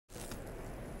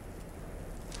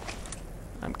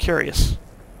I'm curious.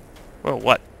 Whoa,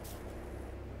 what?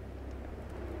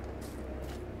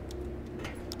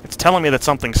 It's telling me that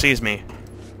something sees me.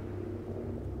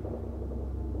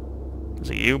 Is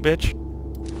it you, bitch?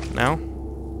 No?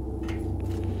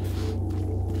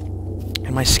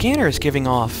 And my scanner is giving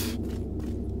off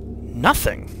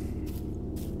nothing.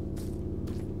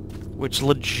 Which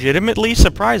legitimately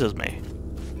surprises me.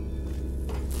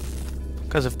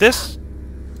 Because if this...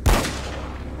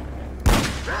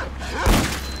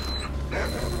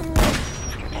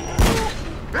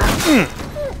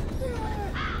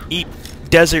 Eat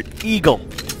Desert Eagle,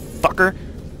 fucker.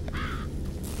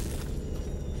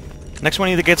 Next one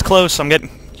either gets close, I'm getting...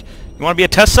 You want to be a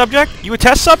test subject? You a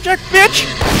test subject, bitch?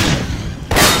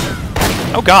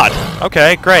 Oh god.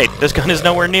 Okay, great. This gun is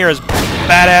nowhere near as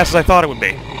badass as I thought it would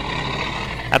be.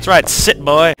 That's right, sit,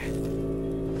 boy.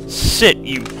 Sit,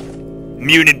 you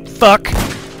mutant fuck.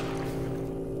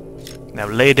 Now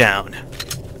lay down.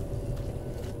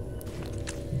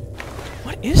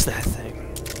 What is that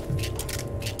thing?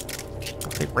 Oh,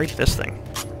 they raped this thing.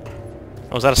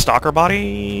 Oh, is that a stalker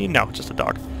body? No, just a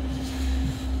dog.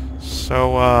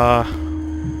 So,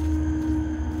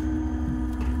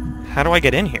 how do I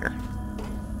get in here?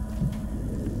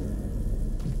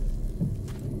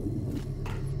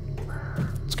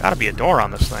 There's gotta be a door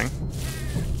on this thing.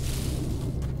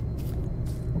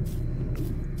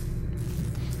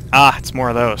 Ah, it's more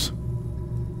of those.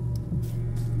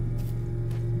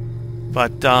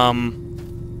 But,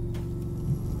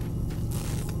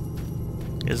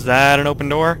 is that an open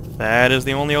door? That is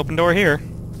the only open door here.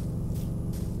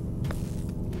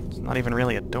 It's not even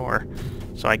really a door.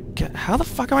 So how the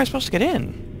fuck am I supposed to get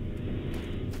in?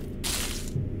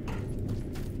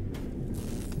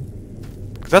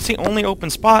 Because that's the only open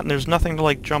spot and there's nothing to,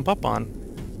 like, jump up on.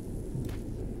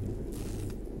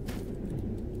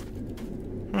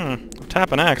 I'm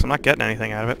tapping X, I'm not getting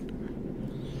anything out of it.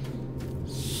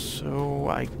 So,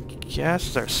 I guess,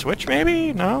 is there a switch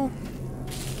maybe? No?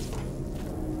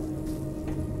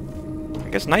 I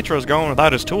guess Nitro's going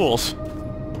without his tools.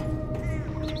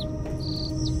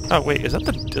 Oh wait, is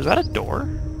that a door?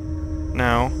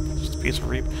 No, just a piece of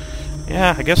reap.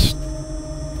 Yeah, I guess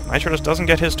Nitro just doesn't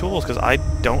get his tools because I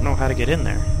don't know how to get in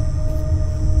there.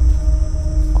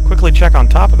 I'll quickly check on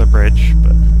top of the bridge,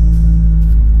 but...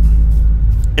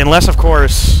 Unless, of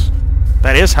course,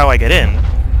 that is how I get in.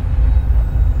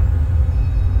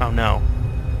 Oh no.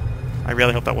 I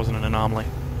really hope that wasn't an anomaly.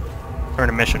 Or an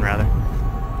emission, rather.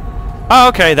 Oh,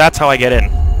 okay, that's how I get in.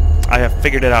 I have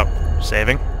figured it out.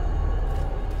 Saving.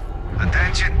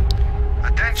 Attention!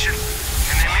 Attention!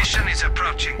 An emission is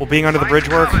approaching. Will being under the bridge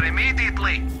work?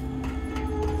 Immediately.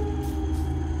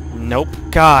 Nope.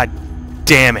 God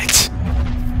damn it.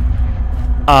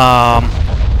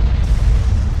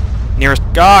 Nearest...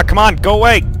 Ah, come on, go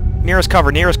away! Nearest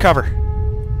cover, nearest cover.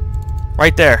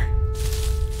 Right there.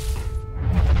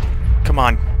 Come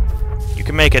on. You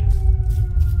can make it.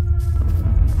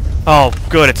 Oh,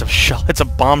 good, it's a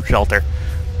bomb shelter.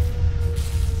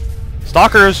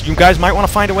 Stalkers, you guys might want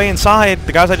to find a way inside.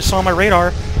 The guys I just saw on my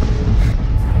radar.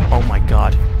 Oh my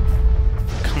god.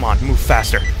 Come on, move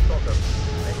faster.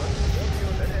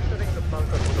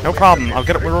 No problem, I'll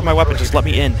get rid of my weapon, just let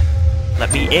me in.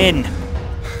 Let me in!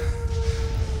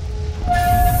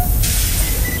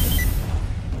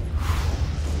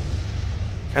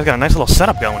 Guys got a nice little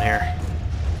setup going here.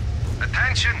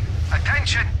 Attention!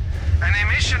 Attention! An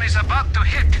emission is about to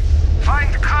hit!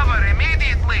 Find cover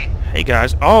immediately! Hey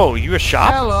guys. Oh, you a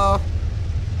shop? Hello!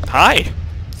 Hi!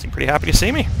 Seem pretty happy to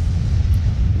see me.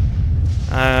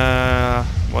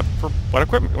 What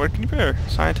equipment? What can you repair?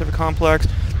 Scientific complex.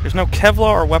 There's no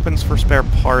Kevlar or weapons for spare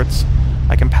parts.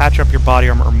 I can patch up your body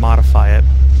armor or modify it.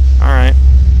 Alright.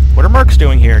 What are mercs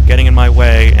doing here? Getting in my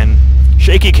way and...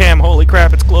 Shaky cam, holy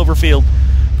crap, it's Cloverfield!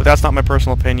 But that's not my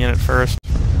personal opinion at first.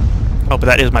 Oh, but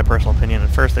that is my personal opinion. At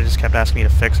first they just kept asking me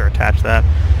to fix or attach that.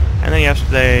 And then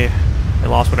yesterday, they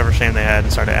lost whatever shame they had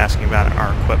and started asking about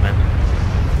our equipment.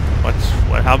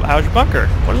 How's your bunker?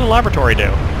 What does the laboratory do?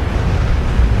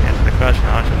 Answer the question.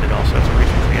 I did all sorts of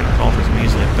research again. Call for some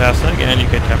easily at best. And again, you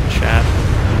could have a chat.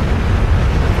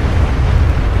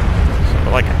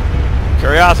 So, like,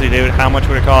 curiosity, dude, how much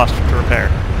would it cost to repair?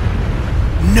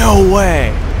 No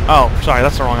way! Oh, sorry,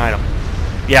 that's the wrong item.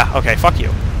 Yeah, okay, fuck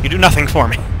you. You do nothing for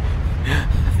me.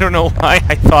 I don't know why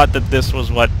I thought that this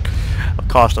was what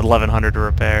cost $1,100 to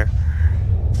repair.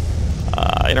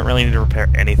 I don't really need to repair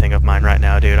anything of mine right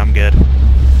now, dude. I'm good.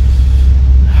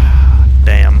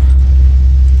 Damn.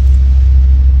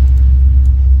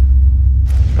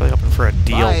 Really hoping for a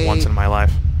deal once in my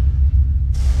life.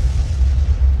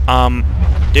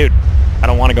 Dude, I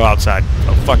don't want to go outside.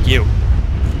 Oh, fuck you.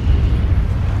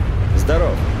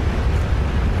 Здоров.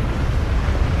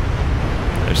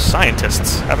 There's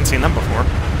scientists. Haven't seen them before.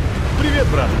 Привет,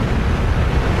 брат.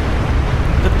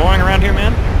 Is it boring around here,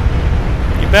 man?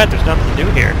 You bet there's nothing to do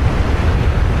here.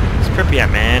 It's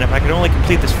Pripyat, man. If I could only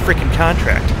complete this freaking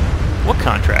contract. What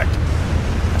contract?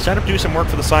 I signed up to do some work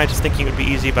for the scientists thinking it would be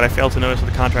easy, but I failed to notice that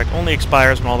the contract only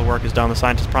expires when all the work is done. The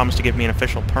scientists promised to give me an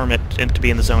official permit and to be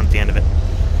in the zone at the end of it.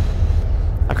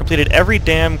 I've completed every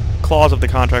damn clause of the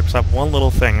contract except one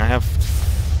little thing. I have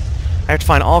to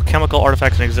find all chemical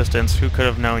artifacts in existence. Who could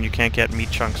have known you can't get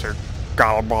meat chunks or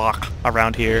galbach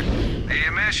around here?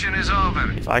 The mission is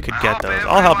over. If I could get those.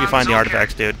 I'll help you find the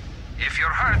artifacts, dude. If you're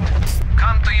hurt,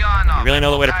 come to Yana. You really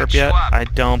know the way to Patch Pripyat? you up. I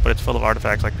don't, but it's full of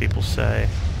artifacts like people say.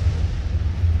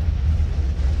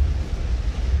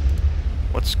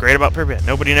 What's great about Pripyat?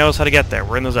 Nobody knows how to get there.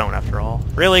 We're in the zone after all.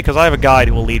 Really? Because I have a guide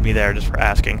who will lead me there just for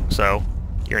asking, so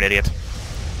you're an idiot.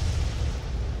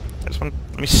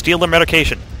 Let me steal their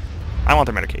medication. I want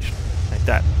their medication. Like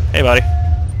that. Hey, buddy.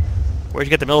 Where'd you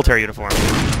get the military uniform?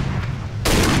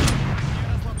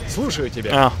 Слушаю тебя.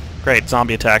 Oh, great.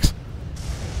 Zombie attacks.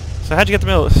 So how'd you get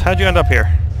how'd you end up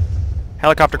here?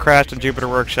 Helicopter crashed in Jupiter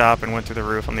Workshop and went through the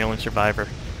roof. I'm the only survivor.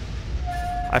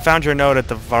 I found your note at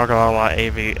the Vargala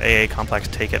AA complex.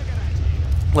 Take it.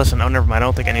 Listen, oh, never mind. I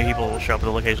don't think any people will show up at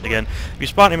the location again. If you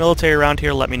spot any military around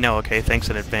here, let me know, okay? Thanks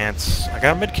in advance. I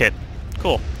got a mid-kit.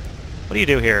 Cool. What do you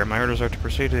do here? My orders are to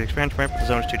proceed to the expansion ramp, but the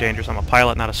zone is too dangerous. I'm a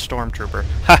pilot, not a stormtrooper.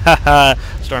 Ha ha ha!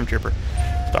 Stormtrooper.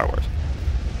 Star Wars.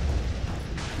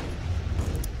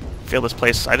 Feel this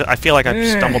place. I feel like I've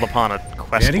stumbled upon a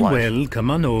quest Very life. well,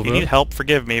 come on over. If you need help,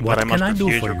 forgive me, What but I must can I do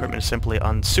refuse. for Your you? equipment is simply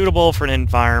unsuitable for an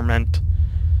environment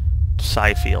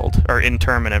Psi-field, or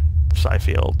interminate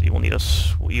Psi-field. You will meet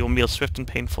a swift and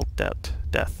painful death.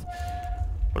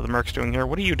 What are the mercs doing here?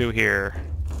 What do you do here?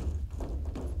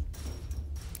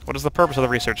 What is the purpose of the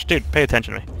research? Dude, pay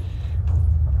attention to me.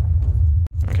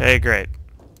 Okay, great.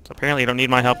 So apparently you don't need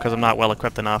my help because I'm not well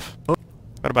equipped enough. What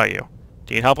about you?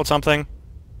 Do you need help with something?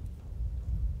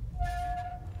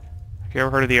 Have you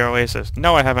ever heard of the Oasis?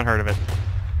 No, I haven't heard of it.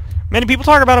 Many people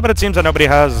talk about it, but it seems that nobody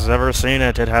has ever seen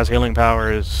it. It has healing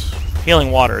powers.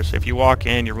 Healing waters. If you walk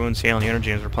in, your wounds heal and your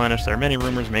energy is replenished. There are many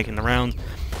rumors making the rounds,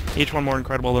 each one more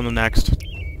incredible than the next.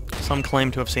 Some claim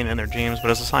to have seen it in their dreams,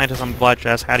 but as a scientist, I'm obliged to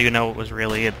ask, how do you know it was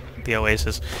really at the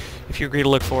Oasis? If you agree to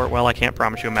look for it, well, I can't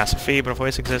promise you a massive fee, but if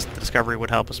Oasis exists, the discovery would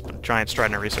help us put a giant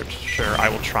stride in our research. Sure, I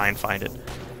will try and find it.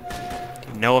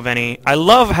 Do you know of any... I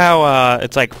love how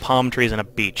it's like palm trees and a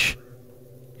beach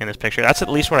in this picture. That's at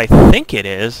least what I think it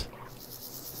is.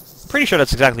 I'm pretty sure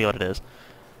that's exactly what it is.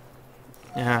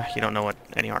 Yeah, you don't know what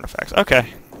any artifacts.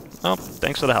 Okay. Well,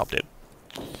 thanks for the help, dude.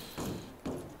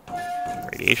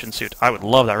 Radiation suit. I would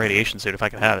love that radiation suit if I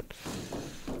could have it.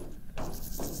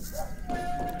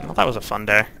 Well, that was a fun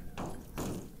day.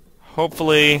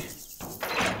 Hopefully...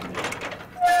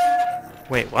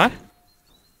 Wait, what?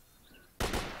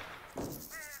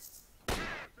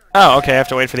 Oh, okay, I have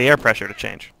to wait for the air pressure to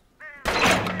change.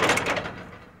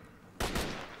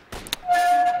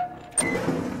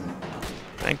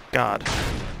 Thank God.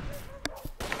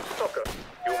 S.T.A.L.K.E.R,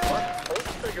 you must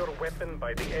holster your weapon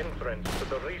by the entrance to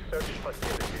the research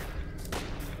facility.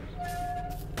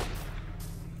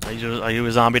 Are you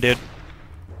a zombie, dude?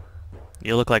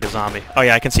 You look like a zombie. Oh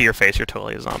yeah, I can see your face. You're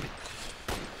totally a zombie.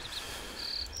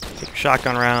 Take your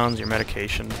shotgun rounds, your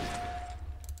medication,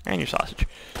 and your sausage.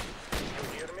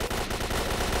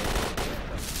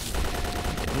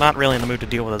 I'm not really in the mood to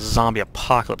deal with a zombie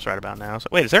apocalypse right about now. So,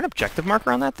 wait, is there an objective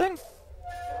marker on that thing?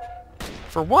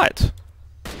 For what?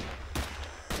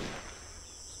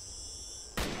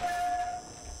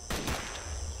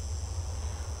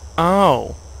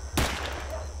 Oh.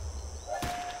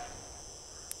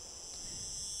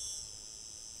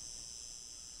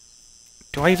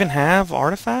 Do I even have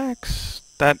artifacts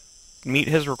that meet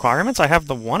his requirements? I have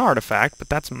the one artifact, but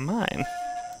that's mine.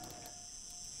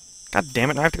 God damn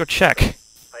it, I have to go check.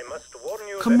 I must warn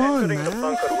you Come that on, entering the man.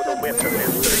 bunker with a weapon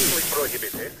is strictly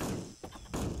prohibited.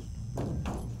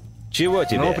 Чего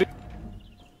тебе?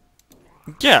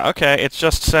 Yeah, okay, it's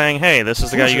just saying, hey, this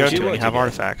is the guy you go Слушай, to and you have чего тебе?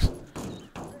 artifacts.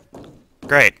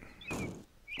 Great.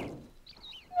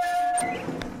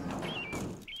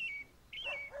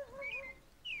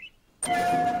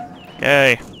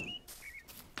 Yay.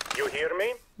 You hear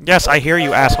me? Yes, I hear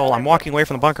you, asshole. I'm walking away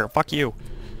from the bunker. Fuck you.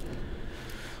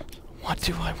 What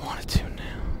do I want to do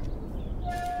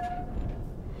now?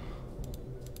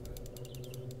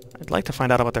 I'd like to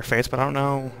find out about their face, but I don't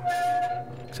know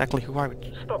exactly who I would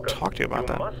S.T.A.L.K.E.R, talk to about you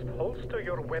that. must holster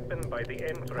your weapon by the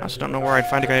entrance. I also don't know where I'd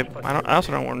find a guy. I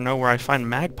also don't know where I'd find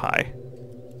Magpie.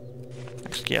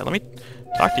 Actually, yeah, let me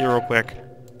talk to you real quick.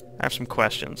 I have some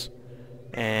questions.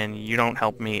 And you don't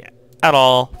help me at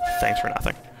all. Thanks for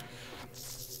nothing.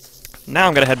 Now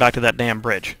I'm gonna head back to that damn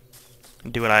bridge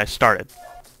and do what I started.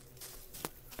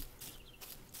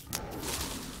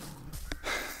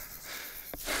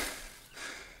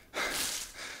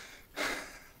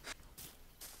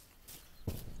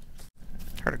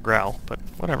 Heard a growl, but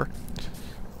whatever.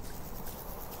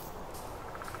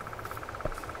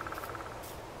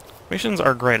 Missions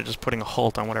are great at just putting a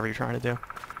halt on whatever you're trying to do.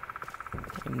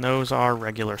 And those are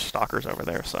regular stalkers over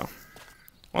there, so...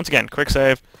 Once again, quick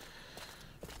save.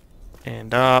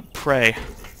 And, pray.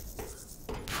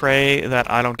 Pray that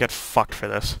I don't get fucked for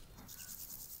this.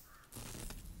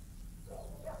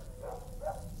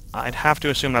 I'd have to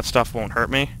assume that stuff won't hurt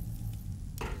me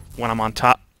when I'm on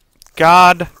top.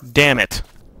 God damn it!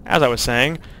 As I was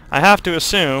saying, I have to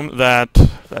assume that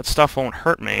that stuff won't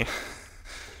hurt me.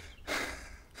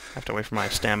 I have to wait for my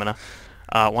stamina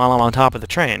while I'm on top of the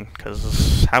train,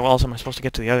 because how else am I supposed to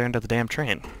get to the other end of the damn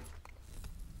train?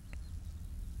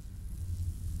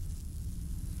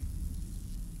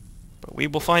 But we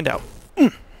will find out.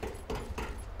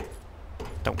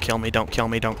 Don't kill me, don't kill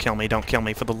me, don't kill me, don't kill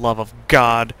me, for the love of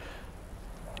God.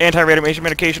 Anti-radiation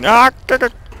medication. Ah!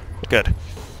 Good.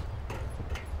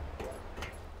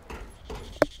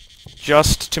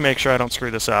 Just to make sure I don't screw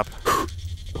this up.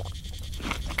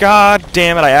 God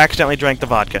damn it, I accidentally drank the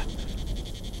vodka.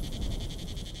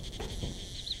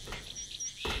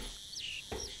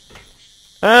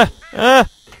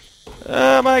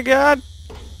 Oh my God.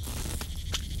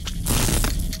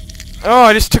 Oh,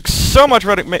 I just took so much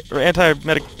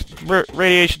anti-medic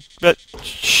radiation.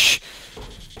 Shh.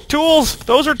 Tools!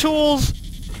 Those are tools!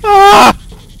 Ah!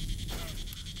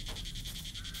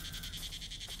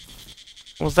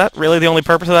 Was that really the only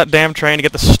purpose of that damn train, to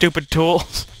get the stupid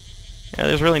tools? Yeah,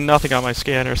 there's really nothing on my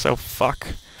scanner, so fuck.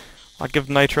 I'll give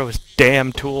Nitro his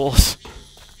damn tools.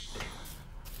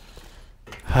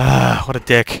 Ah, what a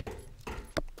dick.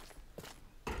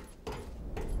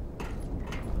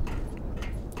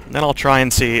 And then I'll try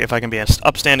and see if I can be an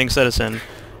upstanding citizen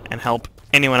and help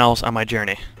anyone else on my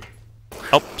journey.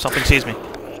 Oh, something sees me.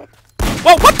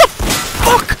 Whoa, what the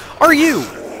fuck are you?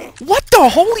 What the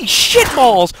holy shit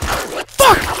balls?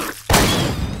 Fuck!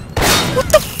 What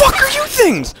the fuck are you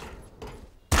things?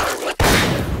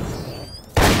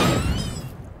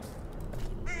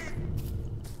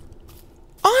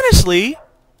 Honestly,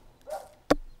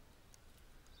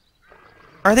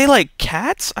 are they like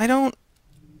cats? I don't...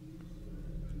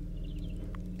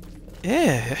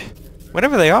 Ew.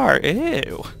 Whatever they are,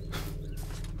 ew.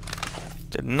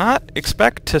 Did not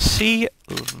expect to see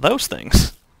those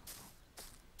things.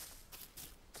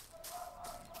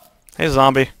 Hey,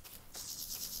 zombie.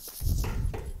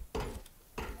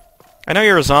 I know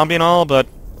you're a zombie and all, but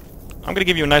I'm gonna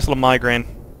give you a nice little migraine.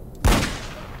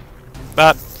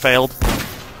 That failed.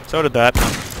 So did that.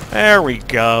 There we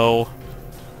go.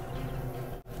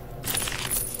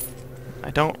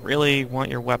 I don't really want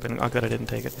your weapon. Oh, good, I didn't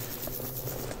take it.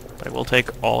 But I will take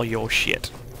all your shit.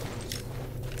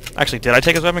 Actually, did I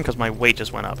take his weapon? Because my weight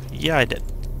just went up. Yeah, I did.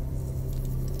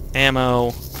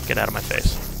 Ammo. Get out of my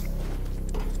face.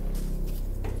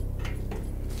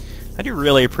 I do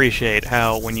really appreciate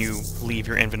how when you leave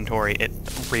your inventory, it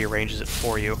rearranges it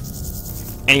for you.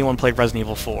 Anyone played Resident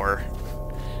Evil 4,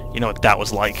 you know what that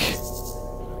was like.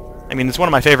 I mean, it's one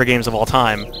of my favorite games of all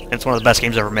time, and it's one of the best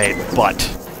games ever made, but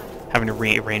having to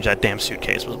rearrange that damn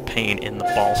suitcase was a pain in the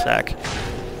ballsack.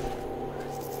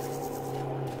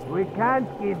 We can't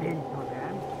give in to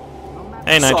them.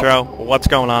 Hey, Nitro. What's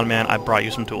going on, man? I brought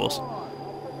you some tools.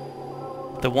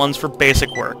 The ones for basic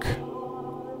work.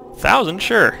 1,000?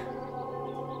 Sure.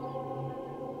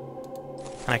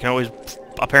 And I can always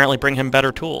apparently bring him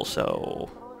better tools, so...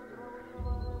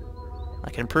 I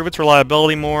can improve its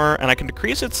reliability more, and I can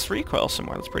decrease its recoil some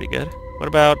more. That's pretty good. What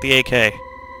about the AK?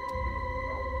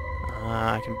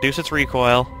 I can reduce its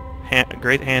recoil,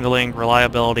 great handling,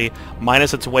 reliability,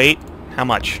 minus its weight. How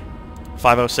much?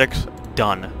 506?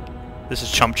 Done. This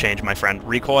is chump change, my friend.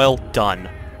 Recoil? Done.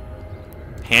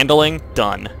 Handling?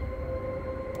 Done.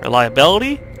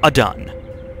 Reliability? Done.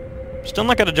 Still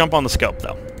not gonna jump on the scope,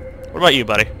 though. What about you,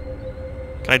 buddy?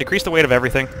 Can I decrease the weight of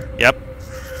everything? Yep.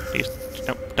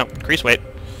 Nope, decrease weight.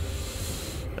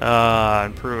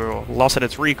 Improve... Loss at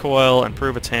its recoil,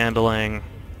 improve its handling.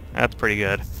 That's pretty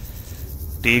good.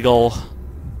 Deagle.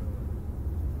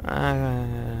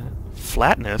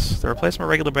 Flatness. The replacement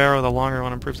regular barrel with a longer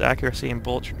one improves accuracy and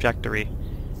bullet trajectory.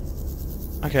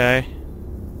 Okay.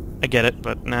 I get it,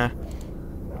 but nah.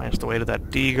 Minus the weight of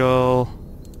that deagle.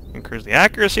 Increase the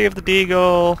accuracy of the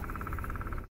deagle.